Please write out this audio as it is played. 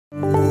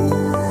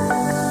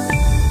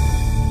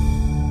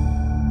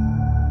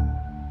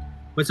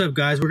What's up,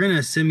 guys? We're going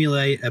to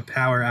simulate a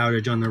power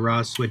outage on the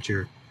raw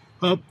switcher.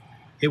 Oh,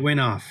 it went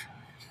off.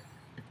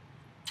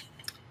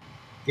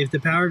 If the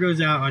power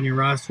goes out on your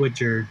raw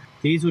switcher,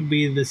 these would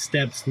be the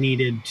steps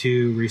needed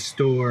to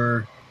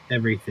restore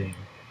everything.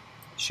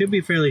 Should be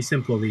fairly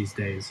simple these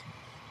days.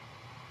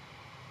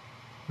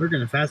 We're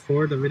going to fast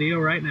forward the video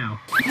right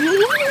now.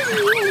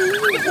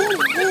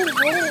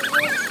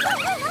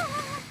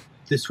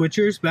 The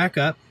switcher's back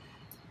up.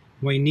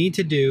 What you need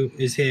to do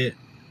is hit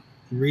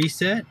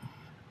reset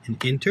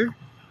and enter,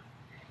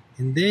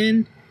 and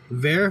then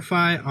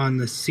verify on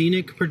the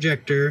scenic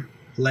projector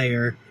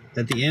layer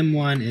that the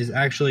M1 is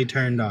actually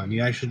turned on.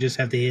 You actually just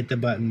have to hit the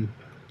button.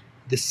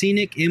 The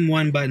scenic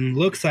M1 button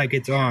looks like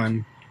it's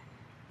on,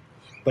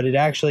 but it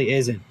actually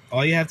isn't.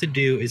 All you have to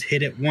do is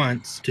hit it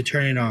once to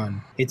turn it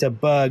on. It's a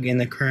bug in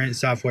the current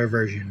software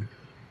version,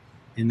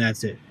 and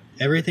that's it.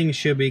 Everything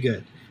should be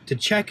good. To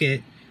check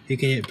it, you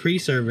can hit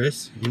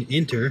pre-service and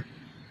enter.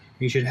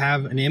 You should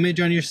have an image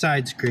on your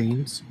side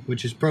screens,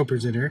 which is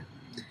ProPresenter.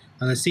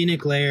 On the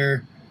scenic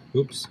layer,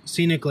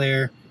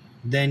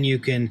 then you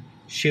can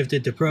shift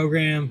it to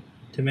program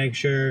to make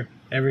sure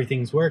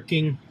everything's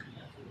working.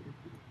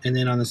 And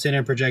then on the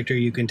center projector,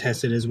 you can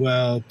test it as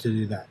well to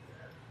do that.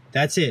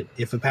 That's it.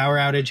 If a power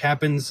outage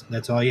happens,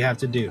 that's all you have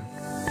to do.